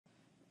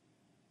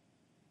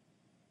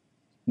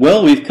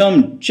Well, we've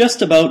come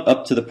just about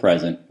up to the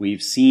present.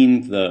 We've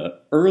seen the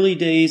early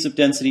days of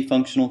density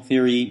functional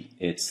theory,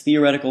 its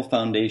theoretical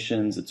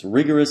foundations, its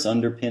rigorous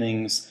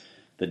underpinnings,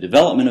 the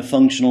development of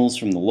functionals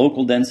from the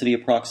local density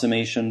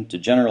approximation to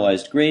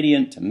generalized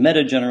gradient to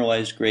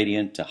meta-generalized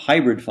gradient to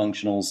hybrid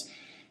functionals,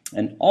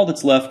 and all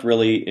that's left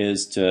really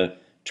is to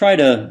try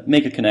to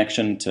make a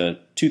connection to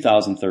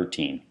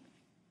 2013.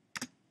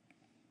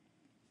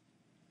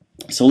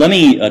 So let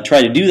me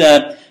try to do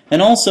that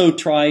and also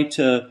try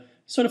to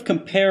sort of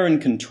compare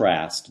and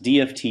contrast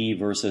DFT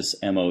versus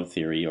MO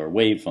theory, or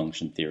wave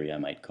function theory I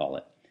might call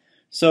it.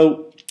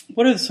 So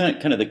what are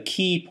kind of the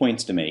key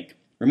points to make?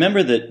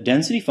 Remember that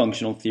density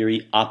functional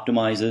theory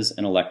optimizes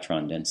an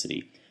electron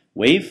density.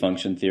 Wave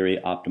function theory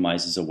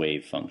optimizes a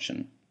wave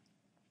function.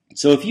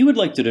 So if you would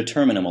like to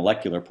determine a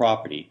molecular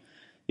property,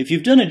 if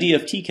you've done a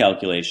DFT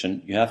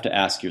calculation, you have to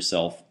ask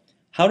yourself,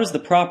 how does the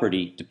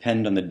property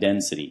depend on the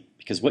density?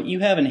 Because what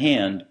you have in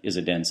hand is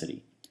a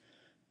density.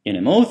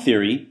 In MO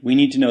theory, we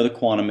need to know the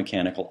quantum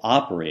mechanical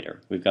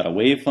operator. We've got a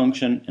wave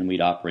function, and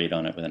we'd operate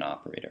on it with an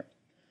operator.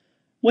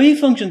 Wave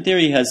function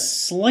theory has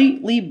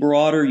slightly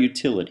broader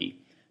utility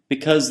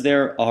because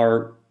there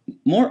are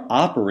more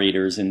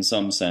operators in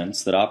some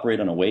sense that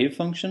operate on a wave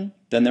function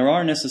than there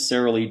are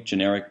necessarily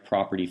generic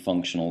property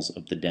functionals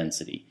of the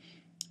density.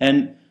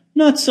 And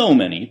not so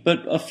many,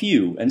 but a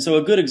few. And so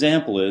a good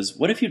example is,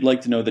 what if you'd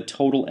like to know the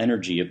total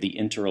energy of the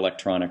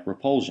interelectronic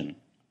repulsion?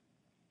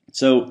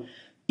 So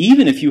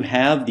even if you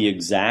have the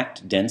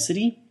exact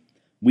density,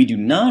 we do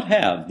not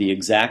have the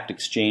exact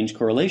exchange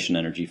correlation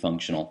energy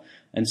functional.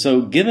 And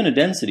so given a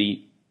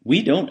density,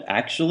 we don't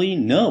actually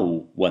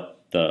know what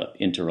the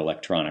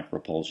interelectronic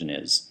repulsion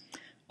is.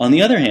 On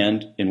the other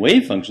hand, in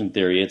wave function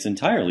theory, it's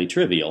entirely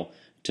trivial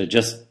to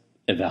just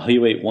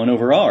evaluate 1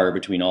 over r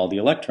between all the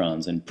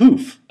electrons, and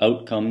poof,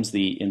 out comes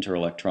the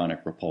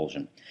interelectronic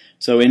repulsion.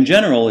 So in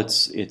general,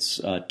 it's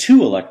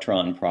 2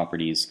 electron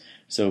properties.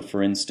 So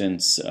for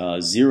instance,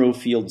 zero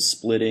field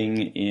splitting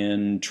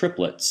in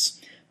triplets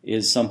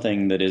is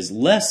something that is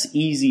less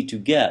easy to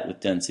get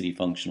with density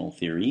functional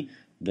theory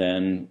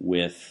than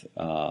with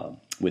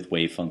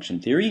wave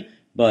function theory.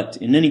 But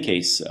in any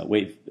case,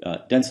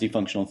 density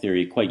functional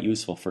theory is quite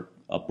useful for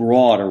a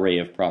broad array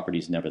of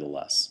properties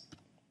nevertheless.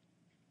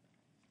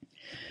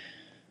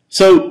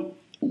 So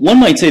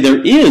one might say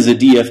there is a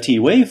DFT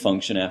wave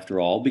function after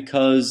all,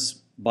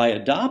 because by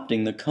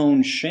adopting the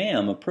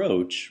Kohn-Sham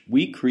approach,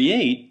 we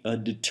create a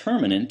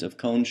determinant of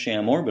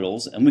Kohn-Sham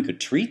orbitals, and we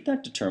could treat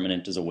that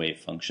determinant as a wave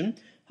function.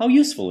 How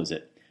useful is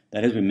it?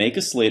 That is, we make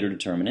a Slater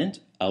determinant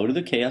out of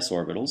the KS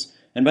orbitals,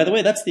 and by the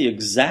way, that's the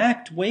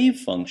exact wave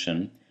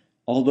function,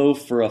 although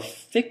for a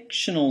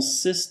fictional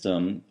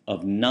system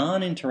of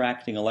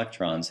non-interacting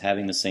electrons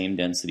having the same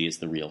density as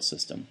the real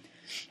system.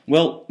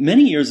 Well,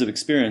 many years of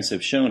experience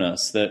have shown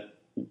us that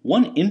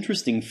one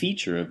interesting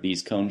feature of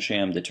these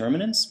Kohn-Sham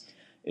determinants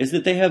is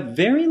that they have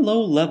very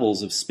low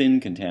levels of spin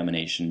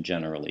contamination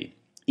generally,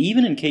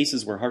 even in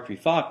cases where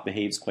Hartree-Fock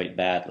behaves quite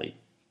badly.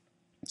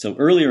 So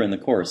earlier in the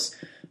course,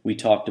 we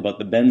talked about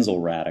the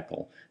benzyl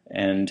radical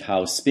and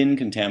how spin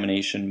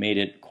contamination made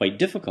it quite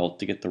difficult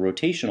to get the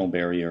rotational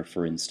barrier,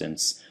 for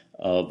instance,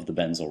 of the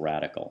benzyl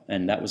radical,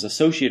 and that was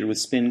associated with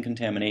spin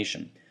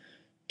contamination.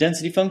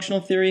 Density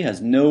functional theory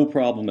has no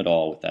problem at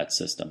all with that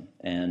system,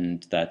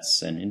 and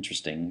that's an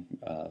interesting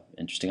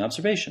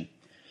observation.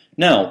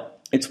 Now,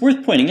 it's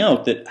worth pointing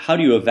out that how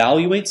do you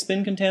evaluate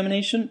spin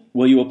contamination?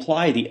 Well, you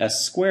apply the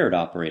S-squared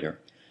operator.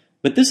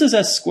 But this is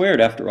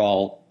S-squared, after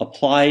all,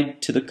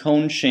 applied to the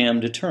Kohn-Sham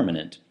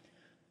determinant.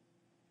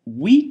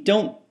 We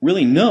don't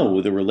really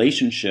know the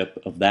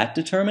relationship of that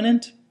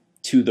determinant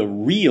to the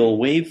real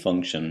wave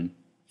function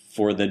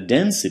for the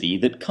density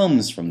that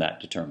comes from that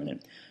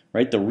determinant.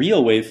 Right? The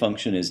real wave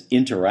function is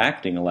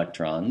interacting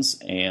electrons,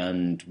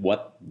 and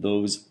what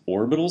those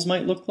orbitals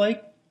might look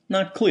like,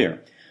 not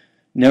clear.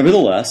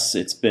 Nevertheless,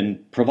 it's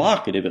been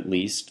provocative at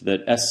least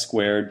that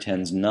S-squared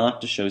tends not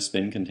to show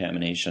spin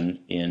contamination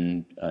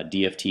in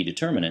DFT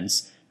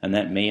determinants, and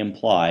that may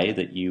imply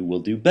that you will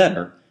do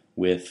better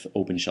with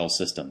open shell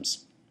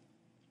systems.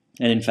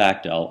 And in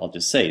fact, I'll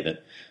just say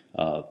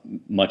that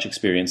much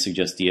experience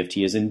suggests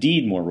DFT is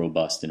indeed more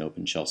robust in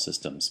open shell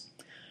systems.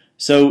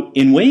 So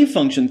in wave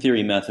function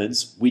theory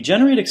methods, we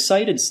generate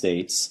excited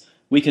states.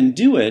 We can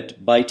do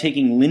it by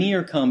taking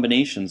linear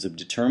combinations of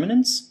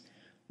determinants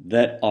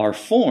that are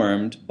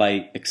formed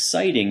by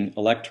exciting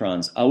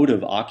electrons out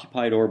of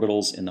occupied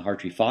orbitals in the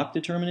Hartree-Fock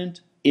determinant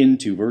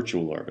into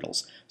virtual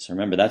orbitals. So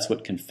remember, that's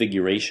what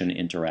configuration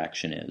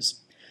interaction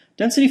is.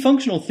 Density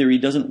functional theory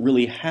doesn't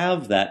really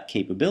have that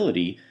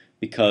capability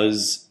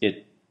because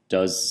it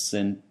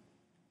doesn't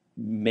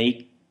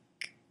make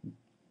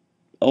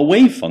a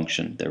wave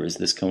function. There is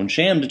this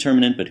Kohn-Sham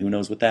determinant, but who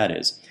knows what that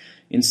is.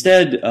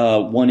 Instead,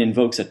 one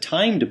invokes a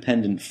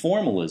time-dependent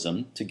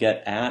formalism to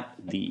get at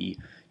the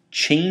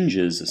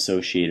changes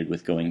associated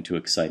with going to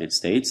excited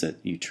states, that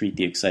you treat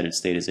the excited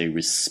state as a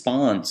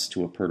response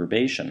to a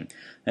perturbation.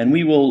 And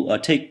we will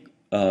take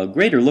a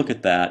greater look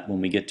at that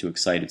when we get to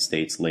excited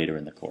states later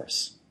in the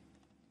course.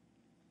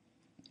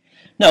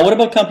 Now, what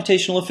about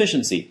computational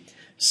efficiency?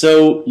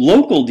 So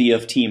local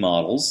DFT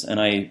models, and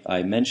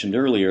I mentioned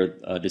earlier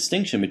a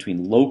distinction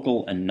between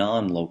local and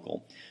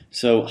non-local.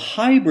 So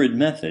hybrid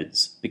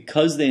methods,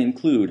 because they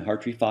include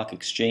Hartree-Fock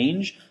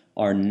exchange,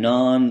 are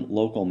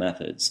non-local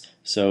methods.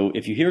 So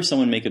if you hear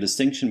someone make a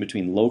distinction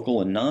between local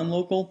and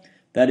non-local,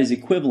 that is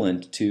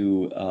equivalent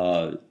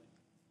to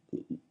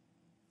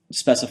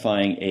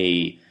specifying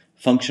a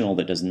functional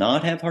that does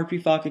not have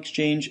Hartree-Fock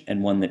exchange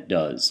and one that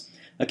does.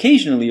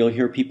 Occasionally you'll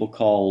hear people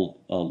call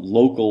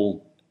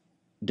local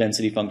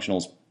density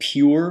functionals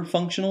pure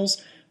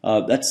functionals.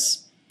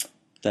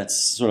 That's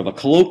sort of a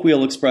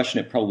colloquial expression.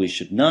 It probably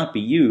should not be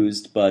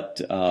used,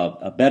 but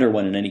a better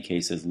one in any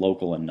case is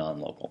local and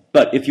non-local.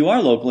 But if you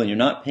are local and you're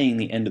not paying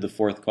the end of the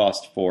fourth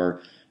cost for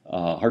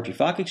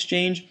Hartree-Fock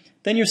exchange,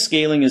 then your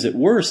scaling is at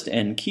worst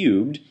n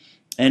cubed,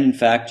 and in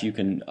fact you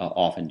can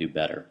often do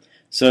better.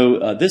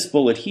 So this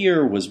bullet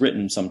here was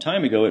written some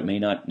time ago. It may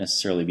not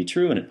necessarily be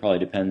true, and it probably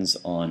depends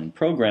on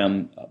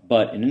program,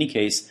 but in any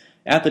case,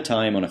 at the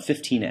time on a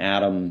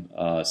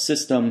 15-atom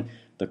system,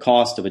 the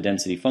cost of a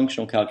density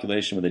functional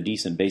calculation with a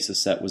decent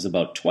basis set was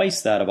about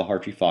twice that of a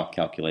Hartree-Fock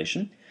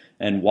calculation.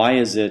 And why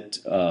is it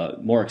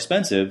more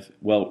expensive?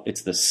 Well,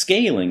 it's the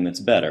scaling that's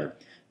better,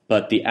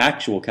 but the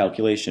actual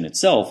calculation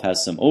itself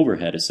has some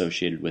overhead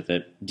associated with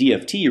it.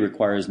 DFT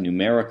requires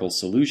numerical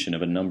solution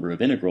of a number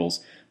of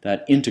integrals.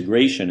 That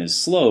integration is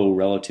slow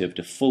relative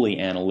to fully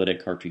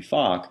analytic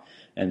Hartree-Fock,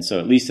 and so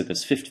at least for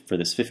this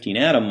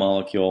 15-atom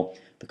molecule,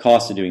 the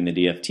cost of doing the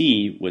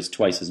DFT was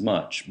twice as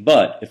much.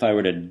 But if I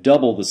were to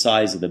double the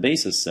size of the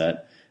basis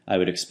set, I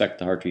would expect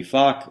the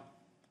Hartree-Fock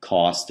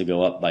cost to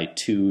go up by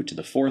 2 to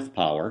the 4th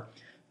power,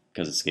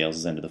 because it scales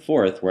as n to the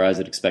 4th, whereas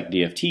I'd expect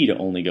DFT to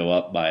only go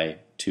up by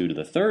 2 to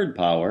the 3rd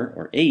power,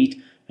 or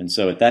 8, and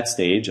so at that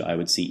stage I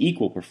would see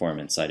equal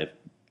performance. I'd have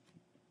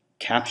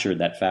captured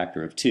that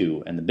factor of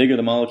 2, and the bigger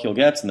the molecule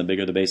gets and the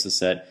bigger the basis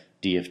set,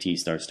 DFT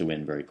starts to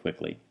win very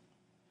quickly.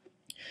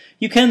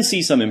 You can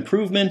see some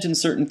improvement in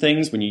certain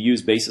things when you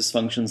use basis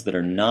functions that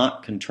are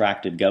not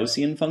contracted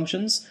Gaussian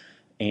functions,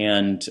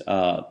 and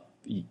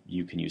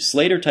you can use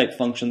Slater-type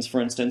functions,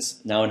 for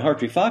instance. Now, in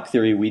Hartree-Fock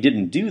theory, we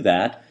didn't do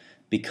that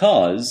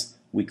because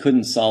we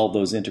couldn't solve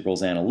those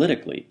integrals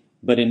analytically.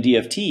 But in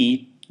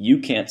DFT, you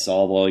can't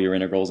solve all your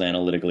integrals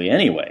analytically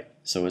anyway.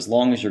 So as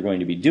long as you're going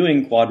to be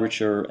doing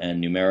quadrature and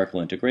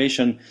numerical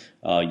integration,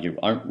 you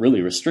aren't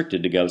really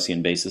restricted to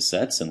Gaussian basis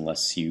sets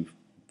unless you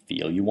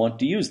feel you want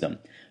to use them.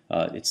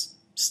 It's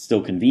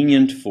still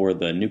convenient for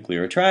the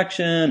nuclear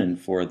attraction and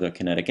for the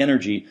kinetic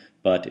energy,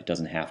 but it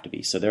doesn't have to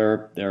be. So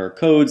there are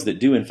codes that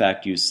do in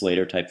fact use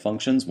Slater-type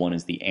functions. One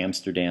is the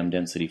Amsterdam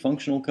density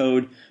functional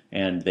code,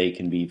 and they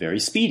can be very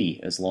speedy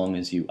as long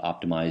as you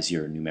optimize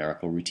your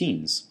numerical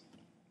routines.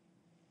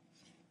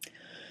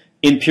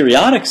 In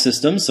periodic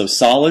systems, so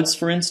solids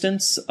for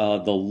instance,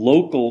 the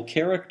local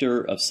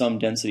character of some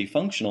density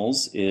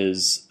functionals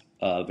is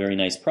a very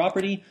nice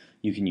property.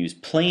 You can use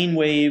plane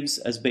waves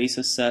as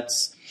basis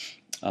sets.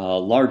 A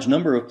large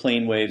number of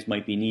plane waves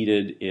might be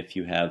needed if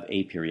you have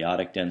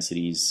aperiodic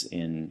densities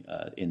in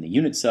the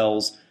unit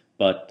cells,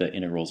 but the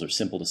integrals are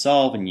simple to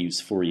solve and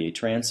use Fourier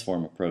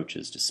transform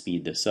approaches to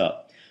speed this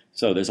up.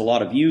 So there's a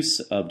lot of use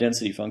of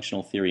density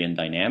functional theory in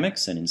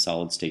dynamics and in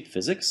solid-state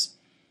physics.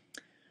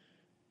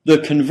 The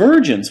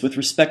convergence with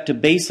respect to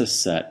basis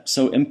set.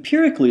 So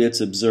empirically it's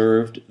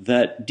observed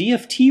that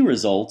DFT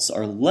results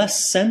are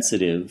less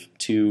sensitive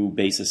to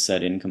basis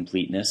set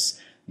incompleteness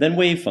than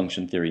wave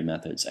function theory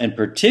methods, and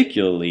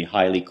particularly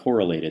highly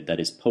correlated, that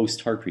is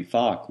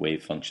post-Hartree-Fock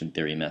wave function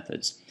theory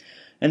methods.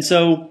 And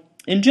so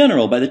in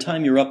general, by the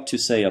time you're up to,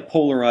 say, a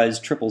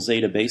polarized triple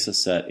zeta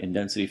basis set in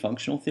density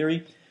functional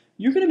theory,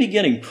 you're going to be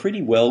getting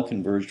pretty well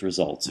converged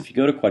results. If you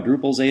go to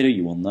quadruple zeta,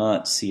 you will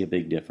not see a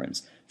big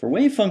difference. For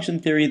wave function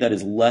theory, that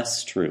is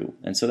less true,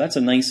 and so that's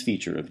a nice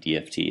feature of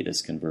DFT,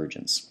 this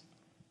convergence.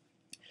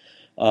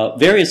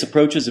 Various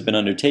approaches have been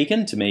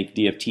undertaken to make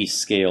DFT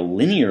scale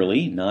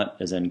linearly, not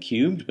as n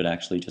cubed, but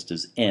actually just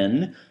as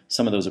n.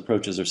 Some of those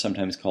approaches are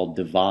sometimes called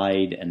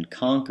divide and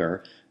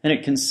conquer, and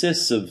it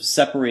consists of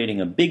separating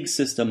a big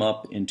system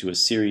up into a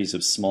series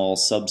of small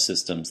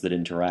subsystems that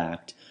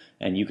interact.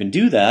 And you can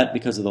do that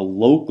because of the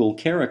local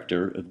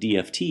character of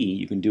DFT.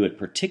 You can do it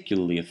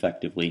particularly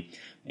effectively,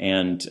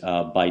 and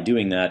by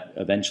doing that,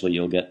 eventually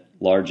you'll get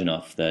large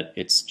enough that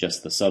it's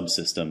just the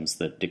subsystems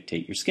that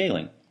dictate your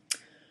scaling.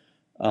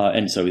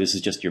 And so this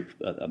is just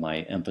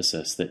my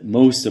emphasis that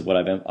most of what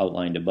I've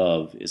outlined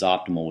above is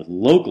optimal with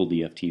local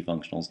DFT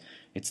functionals.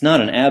 It's not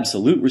an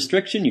absolute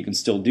restriction. You can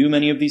still do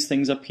many of these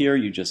things up here.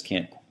 You just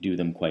can't do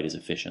them quite as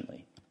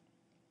efficiently.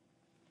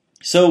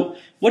 So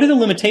what are the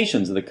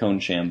limitations of the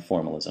Kohn-Sham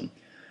formalism?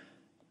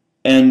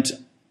 And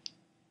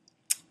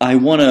I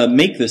want to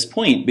make this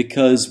point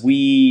because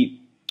we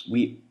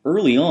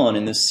early on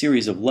in this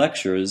series of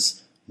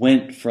lectures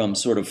went from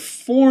sort of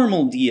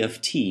formal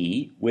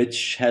DFT,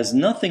 which has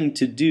nothing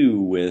to do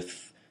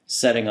with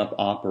setting up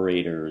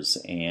operators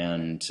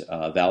and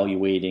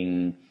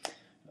evaluating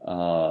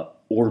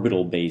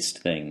orbital-based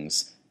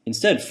things,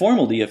 Instead,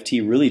 formal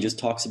DFT really just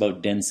talks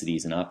about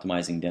densities and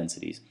optimizing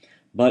densities.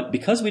 But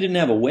because we didn't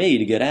have a way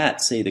to get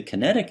at, say, the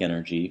kinetic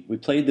energy, we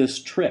played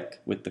this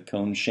trick with the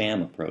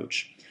Kohn-Sham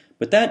approach.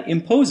 But that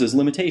imposes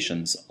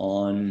limitations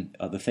on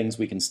the things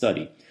we can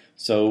study.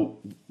 So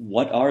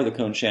what are the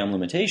Kohn-Sham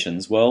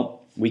limitations?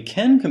 Well, we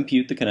can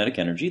compute the kinetic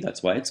energy,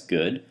 that's why it's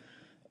good,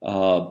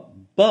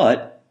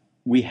 but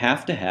we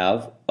have to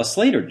have a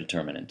Slater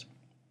determinant.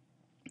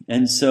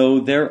 And so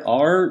there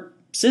are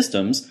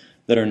systems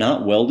that are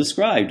not well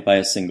described by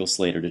a single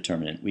Slater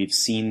determinant. We've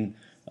seen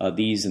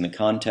these in the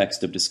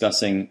context of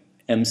discussing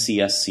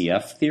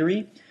MCSCF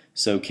theory,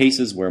 so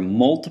cases where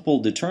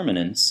multiple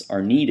determinants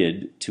are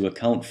needed to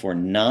account for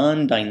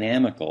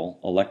non-dynamical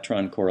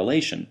electron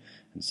correlation.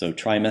 And so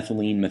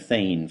trimethylene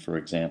methane, for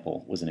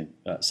example, was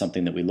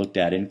something that we looked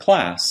at in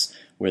class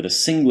where the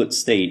singlet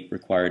state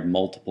required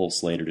multiple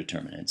Slater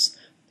determinants.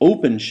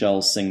 Open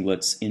shell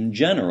singlets in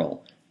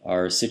general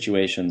are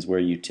situations where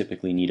you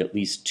typically need at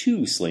least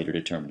 2 Slater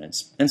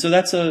determinants. And so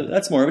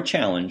that's more of a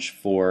challenge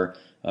for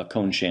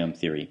Kohn-Sham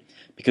theory,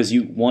 because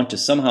you want to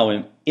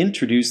somehow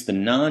introduce the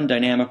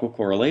non-dynamical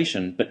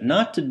correlation, but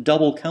not to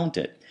double count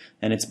it.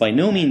 And it's by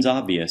no means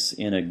obvious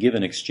in a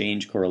given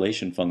exchange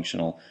correlation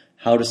functional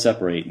how to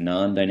separate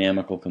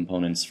non-dynamical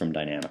components from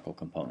dynamical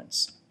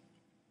components.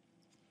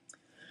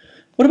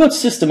 What about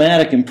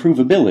systematic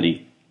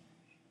improvability?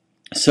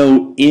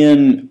 So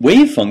in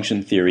wave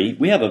function theory,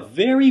 we have a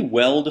very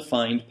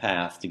well-defined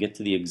path to get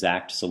to the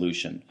exact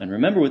solution. And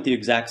remember what the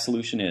exact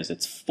solution is.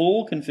 It's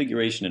full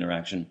configuration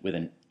interaction with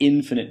an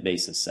infinite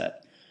basis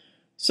set.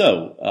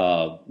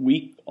 So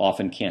we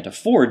often can't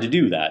afford to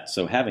do that.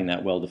 So having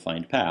that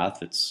well-defined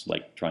path, it's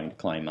like trying to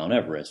climb Mount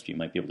Everest. You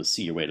might be able to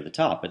see your way to the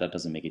top, but that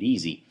doesn't make it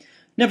easy.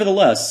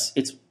 Nevertheless,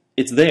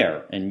 it's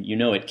there, and you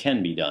know it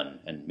can be done,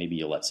 and maybe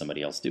you'll let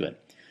somebody else do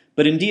it.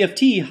 But in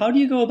DFT, how do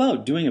you go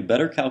about doing a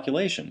better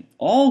calculation?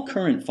 All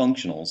current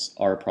functionals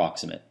are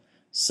approximate.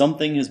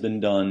 Something has been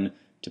done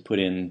to put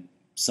in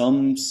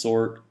some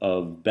sort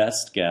of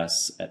best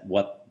guess at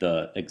what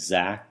the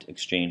exact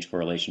exchange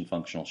correlation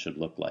functional should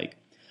look like.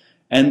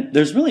 And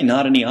there's really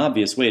not any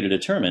obvious way to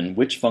determine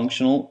which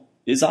functional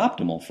is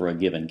optimal for a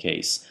given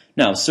case.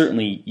 Now,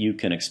 certainly you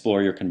can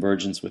explore your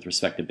convergence with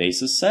respect to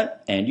basis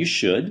set, and you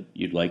should.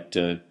 You'd like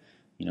to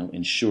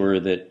ensure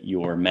that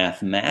your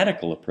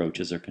mathematical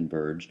approaches are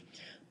converged.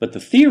 But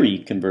the theory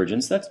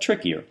convergence, that's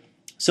trickier.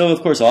 So,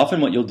 of course, often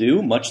what you'll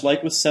do, much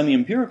like with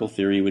semi-empirical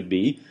theory, would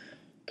be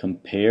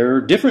compare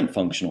different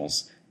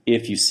functionals.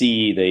 If you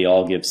see they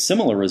all give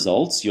similar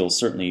results, you'll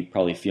certainly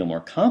probably feel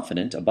more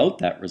confident about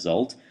that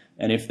result.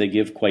 And if they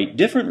give quite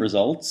different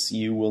results,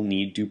 you will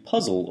need to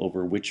puzzle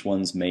over which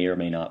ones may or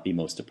may not be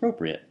most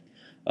appropriate.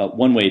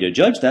 One way to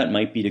judge that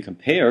might be to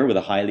compare with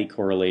a highly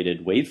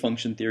correlated wave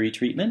function theory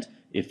treatment,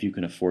 if you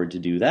can afford to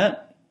do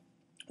that.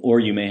 Or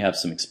you may have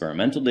some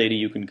experimental data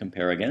you can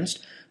compare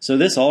against. So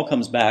this all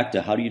comes back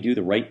to how do you do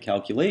the right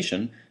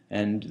calculation,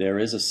 and there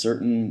is a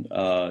certain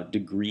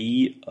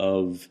degree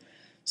of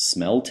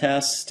smell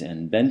test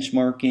and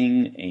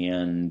benchmarking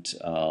and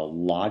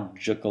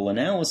logical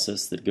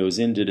analysis that goes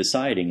into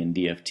deciding in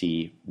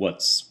DFT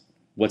what's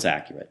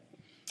accurate.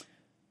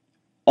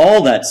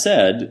 All that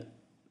said,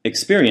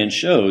 experience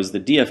shows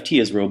that DFT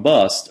is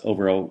robust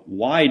over a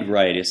wide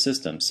variety of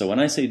systems. So when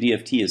I say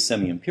DFT is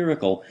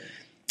semi-empirical,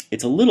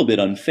 it's a little bit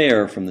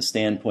unfair from the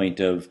standpoint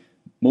of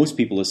most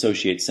people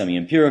associate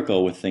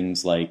semi-empirical with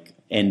things like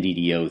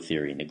NDDO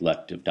theory,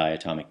 neglect of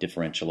diatomic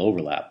differential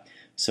overlap.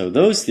 So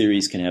those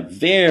theories can have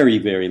very,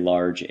 very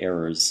large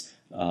errors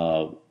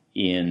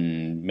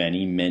in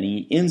many, many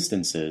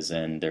instances,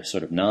 and they're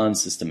sort of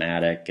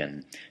non-systematic,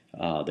 and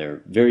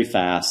they're very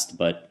fast,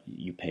 but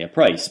you pay a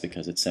price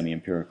because it's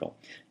semi-empirical.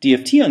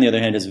 DFT, on the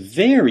other hand, has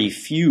very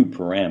few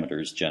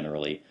parameters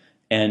generally,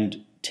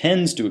 and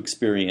tends to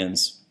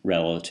experience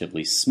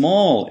relatively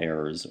small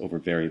errors over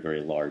very,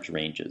 very large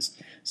ranges.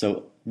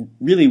 So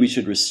really we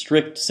should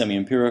restrict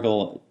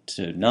semi-empirical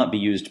to not be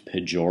used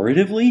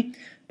pejoratively,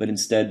 but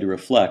instead to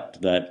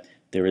reflect that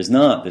there is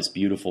not this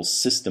beautiful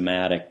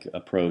systematic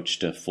approach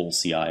to full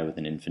CI with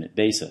an infinite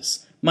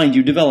basis. Mind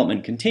you,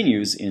 development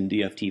continues in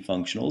DFT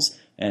functionals,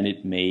 and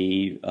it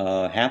may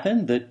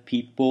happen that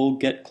people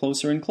get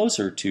closer and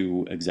closer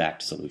to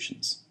exact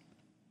solutions.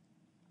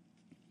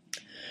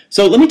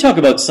 So let me talk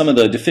about some of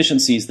the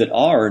deficiencies that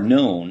are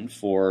known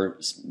for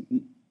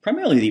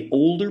primarily the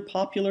older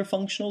popular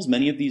functionals.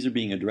 Many of these are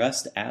being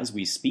addressed as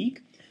we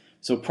speak.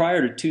 So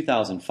prior to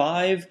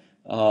 2005,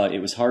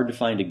 it was hard to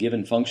find a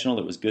given functional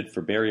that was good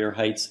for barrier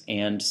heights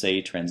and,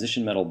 say,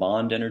 transition metal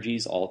bond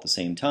energies all at the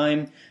same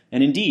time.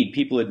 And indeed,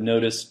 people had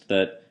noticed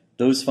that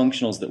those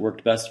functionals that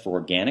worked best for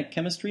organic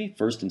chemistry,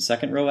 first and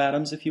second row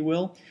atoms, if you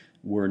will,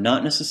 were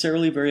not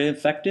necessarily very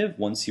effective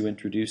once you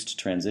introduced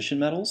transition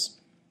metals.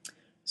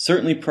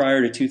 Certainly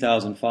prior to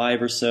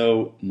 2005 or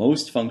so,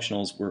 most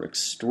functionals were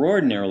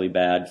extraordinarily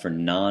bad for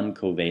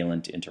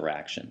non-covalent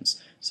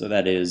interactions. So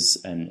that is,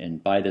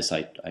 and by this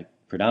I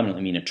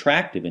predominantly mean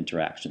attractive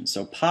interactions.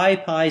 So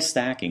pi-pi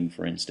stacking,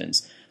 for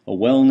instance, a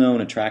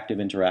well-known attractive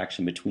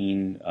interaction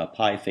between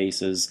pi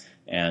faces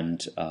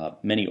and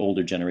many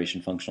older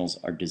generation functionals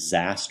are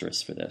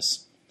disastrous for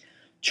this.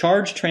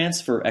 Charge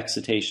transfer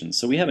excitation.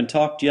 So we haven't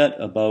talked yet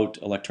about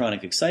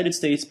electronic excited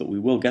states, but we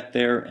will get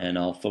there, and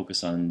I'll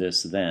focus on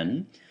this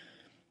then.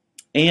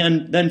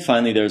 And then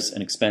finally there's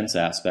an expense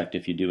aspect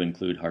if you do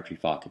include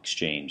Hartree-Fock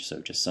exchange,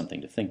 so just something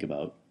to think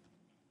about.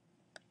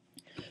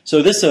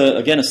 So this,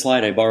 again, a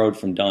slide I borrowed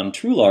from Don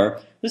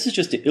Trular. This is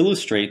just to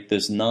illustrate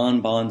this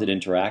non-bonded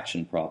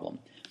interaction problem.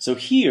 So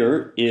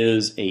here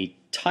is a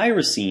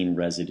tyrosine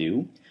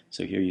residue.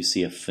 So here you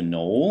see a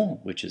phenol,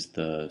 which is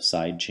the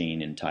side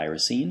chain in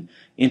tyrosine,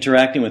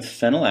 interacting with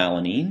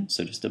phenylalanine,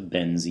 so just a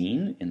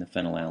benzene in the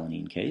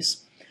phenylalanine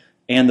case.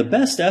 And the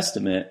best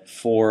estimate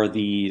for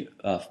the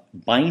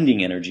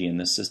binding energy in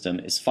this system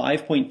is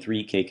 5.3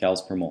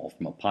 kcals per mole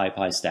from a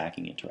pi-pi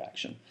stacking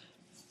interaction.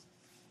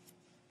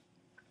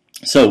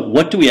 So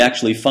what do we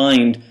actually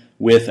find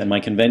with, and my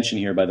convention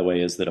here, by the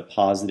way, is that a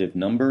positive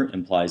number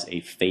implies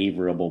a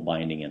favorable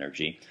binding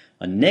energy.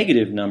 A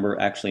negative number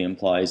actually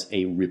implies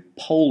a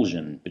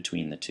repulsion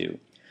between the two.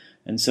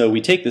 And so we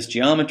take this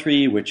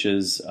geometry, which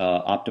is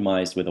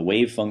optimized with a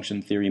wave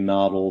function theory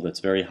model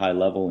that's very high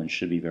level and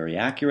should be very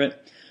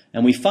accurate.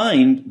 And we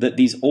find that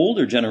these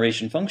older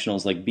generation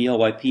functionals like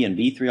BLYP and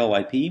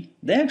B3LYP,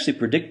 they actually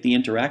predict the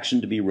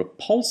interaction to be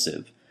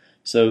repulsive.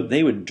 So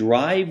they would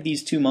drive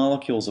these two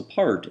molecules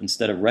apart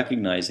instead of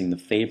recognizing the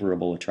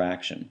favorable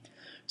attraction.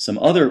 Some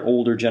other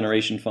older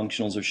generation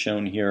functionals are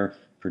shown here: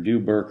 Purdue,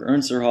 Burke,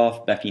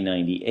 Ernserhoff, Becky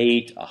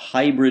 98, a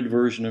hybrid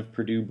version of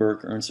Purdue,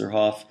 Burke,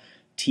 Ernserhoff,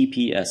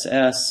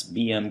 TPSS,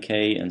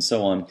 BMK, and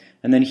so on.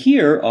 And then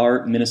here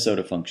are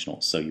Minnesota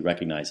functionals. So you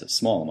recognize a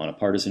small amount of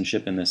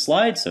partisanship in this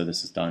slide, so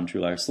this is Don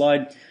Trular's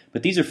slide.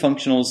 But these are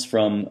functionals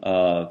from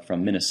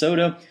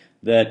Minnesota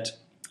that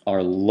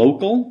are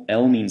local.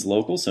 L means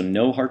local, so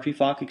no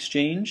Hartree-Fock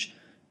exchange.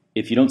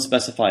 If you don't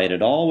specify it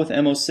at all with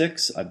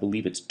MO6, I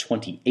believe it's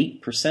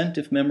 28%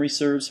 if memory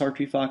serves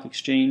Hartree-Fock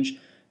exchange.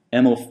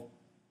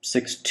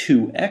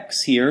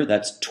 MO6-2X here,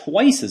 that's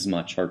twice as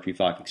much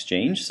Hartree-Fock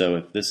exchange. So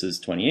if this is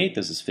 28,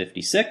 this is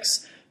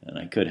 56. And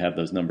I could have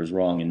those numbers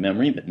wrong in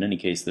memory, but in any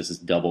case, this is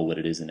double what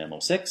it is in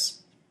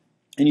MO6.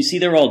 And you see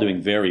they're all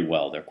doing very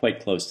well. They're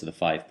quite close to the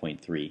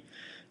 5.3.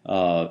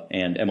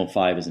 And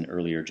MO5 is an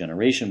earlier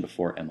generation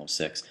before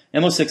MO6.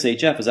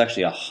 MO6HF is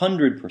actually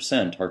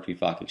 100%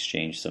 Hartree-Fock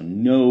exchange, so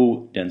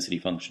no density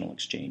functional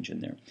exchange in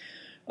there.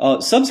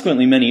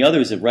 Subsequently, many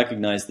others have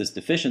recognized this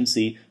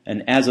deficiency,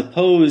 and as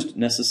opposed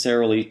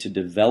necessarily to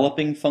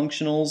developing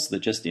functionals that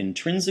just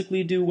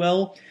intrinsically do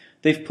well,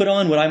 they've put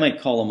on what I might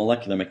call a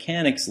molecular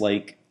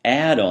mechanics-like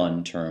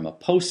add-on term, a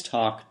post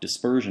hoc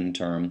dispersion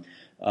term,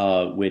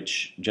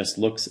 which just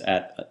looks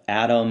at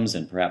atoms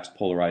and perhaps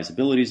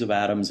polarizabilities of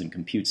atoms and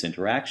computes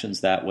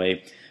interactions that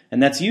way.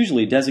 And that's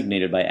usually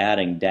designated by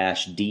adding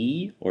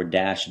 -D or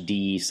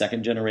 -D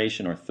second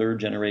generation or third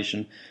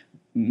generation.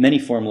 Many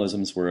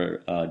formalisms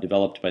were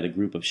developed by the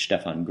group of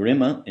Stefan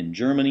Grimme in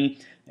Germany,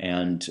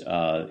 and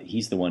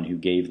he's the one who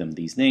gave them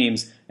these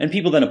names. And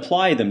people then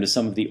apply them to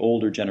some of the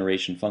older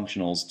generation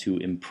functionals to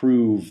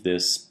improve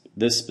this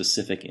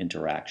specific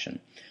interaction.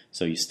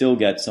 So you still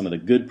get some of the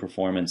good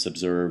performance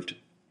observed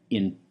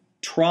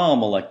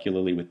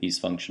intramolecularly with these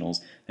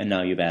functionals, and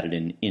now you've added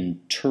an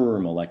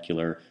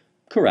intermolecular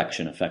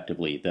correction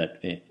effectively that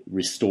it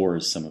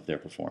restores some of their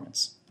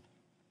performance.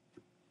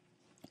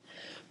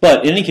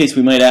 But in any case,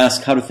 we might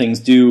ask, how do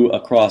things do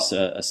across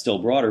a still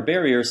broader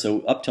barrier?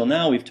 So up till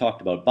now, we've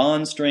talked about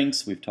bond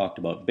strengths, we've talked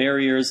about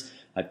barriers,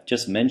 I've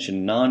just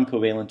mentioned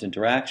non-covalent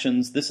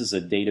interactions. This is a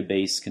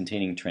database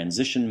containing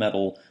transition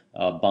metal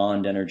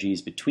bond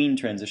energies between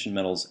transition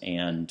metals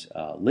and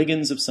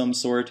ligands of some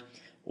sort,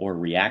 or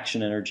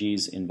reaction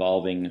energies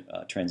involving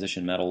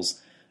transition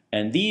metals.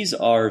 And these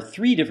are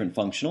three different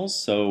functionals.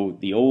 So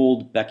the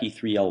old Becky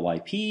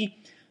 3LYP,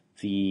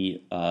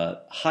 the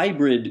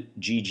hybrid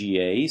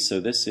GGA, so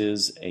this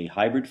is a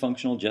hybrid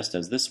functional just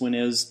as this one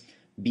is,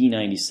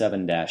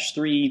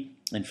 B97-3,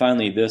 and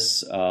finally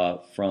this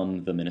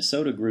from the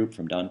Minnesota group,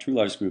 from Don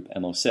Trular's group,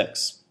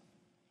 MO6.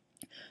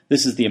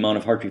 This is the amount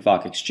of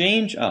Hartree-Fock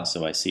exchange.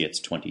 So I see it's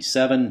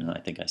 27. I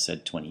think I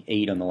said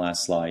 28 on the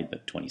last slide,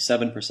 but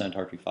 27%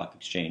 Hartree-Fock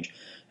exchange.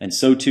 And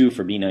so too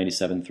for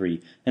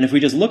B97-3. And if we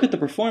just look at the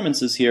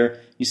performances here,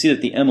 you see that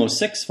the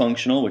MO6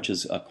 functional, which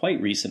is a quite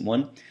recent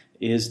one,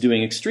 is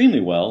doing extremely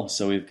well.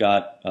 So we've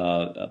got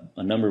a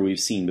number we've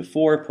seen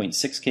before,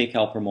 0.6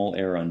 kcal per mole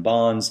error on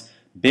bonds,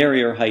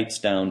 barrier heights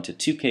down to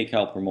 2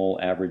 kcal per mole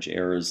average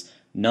errors,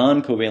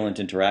 non-covalent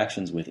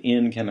interactions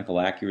within chemical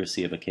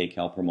accuracy of a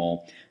kcal per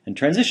mole, and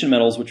transition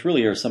metals, which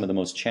really are some of the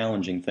most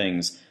challenging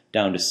things,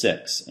 down to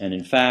 6. And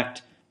in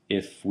fact,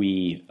 if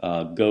we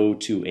go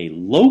to a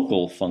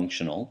local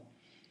functional,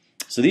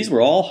 so these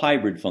were all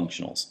hybrid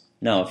functionals.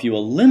 Now, if you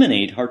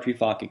eliminate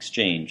Hartree-Fock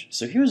exchange,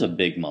 so here's a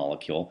big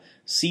molecule,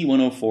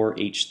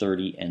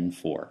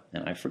 C104H30N4.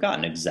 And I've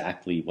forgotten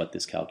exactly what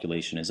this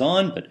calculation is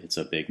on, but it's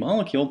a big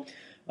molecule.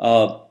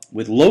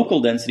 With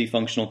local density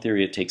functional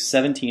theory, it takes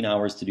 17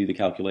 hours to do the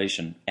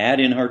calculation. Add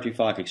in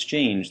Hartree-Fock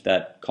exchange,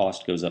 that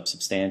cost goes up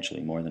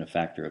substantially, more than a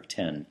factor of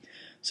 10.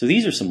 So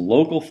these are some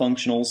local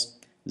functionals,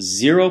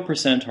 0%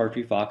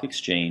 Hartree-Fock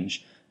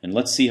exchange, and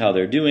let's see how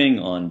they're doing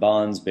on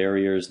bonds,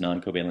 barriers,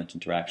 non-covalent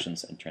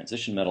interactions, and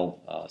transition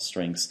metal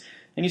strengths.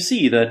 And you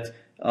see that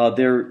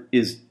there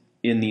is,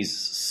 in these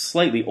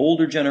slightly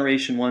older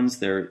generation ones,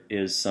 there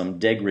is some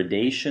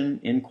degradation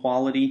in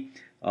quality,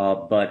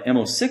 but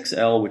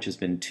MO6L, which has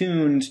been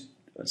tuned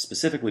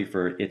specifically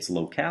for its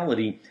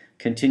locality,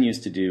 continues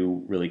to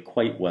do really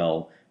quite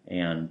well,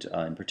 and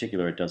in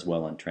particular it does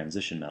well on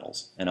transition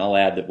metals. And I'll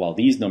add that while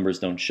these numbers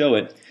don't show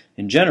it,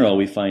 in general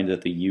we find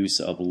that the use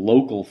of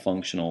local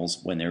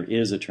functionals when there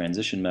is a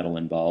transition metal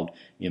involved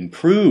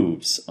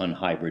improves on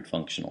hybrid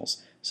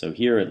functionals. So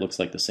here it looks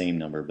like the same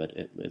number, but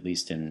at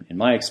least in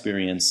my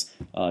experience,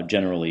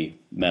 generally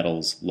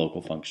metals,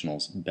 local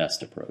functionals,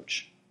 best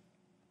approach.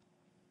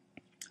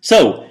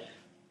 So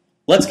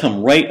let's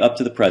come right up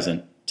to the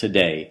present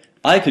today.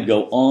 I could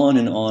go on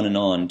and on and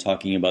on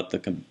talking about the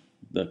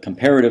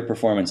comparative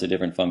performance of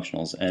different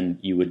functionals, and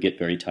you would get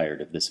very tired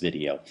of this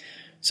video.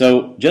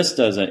 So just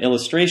as an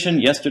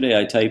illustration, yesterday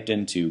I typed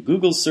into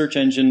Google's search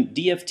engine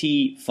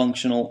DFT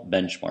functional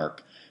benchmark.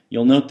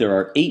 You'll note there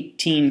are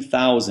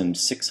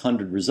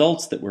 18,600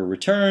 results that were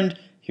returned.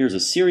 Here's a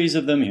series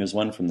of them. Here's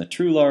one from the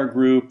Trular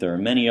group. There are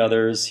many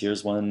others.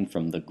 Here's one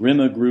from the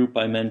Grima group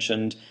I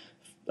mentioned.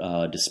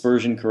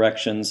 Dispersion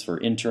corrections for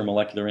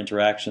intermolecular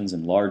interactions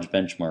and large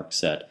benchmark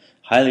set.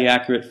 Highly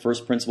accurate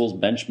first principles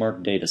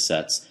benchmark data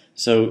sets.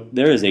 So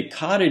there is a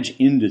cottage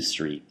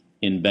industry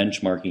in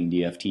benchmarking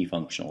DFT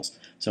functionals.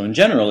 So in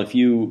general, if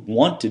you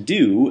want to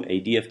do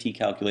a DFT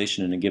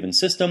calculation in a given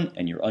system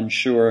and you're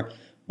unsure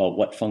about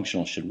what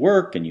functional should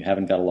work and you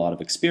haven't got a lot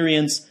of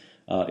experience,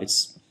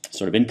 it's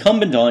sort of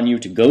incumbent on you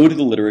to go to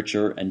the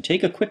literature and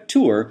take a quick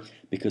tour,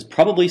 because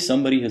probably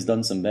somebody has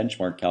done some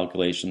benchmark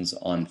calculations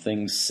on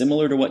things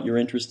similar to what you're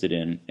interested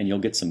in, and you'll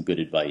get some good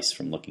advice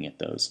from looking at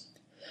those.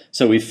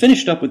 So we've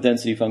finished up with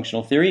density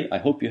functional theory. I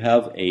hope you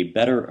have a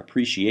better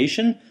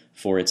appreciation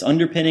for its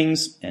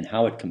underpinnings and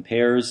how it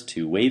compares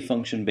to wave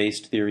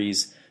function-based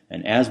theories.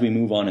 And as we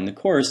move on in the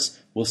course,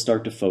 we'll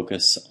start to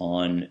focus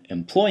on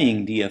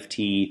employing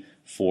DFT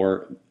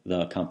for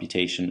the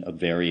computation of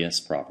various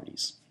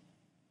properties.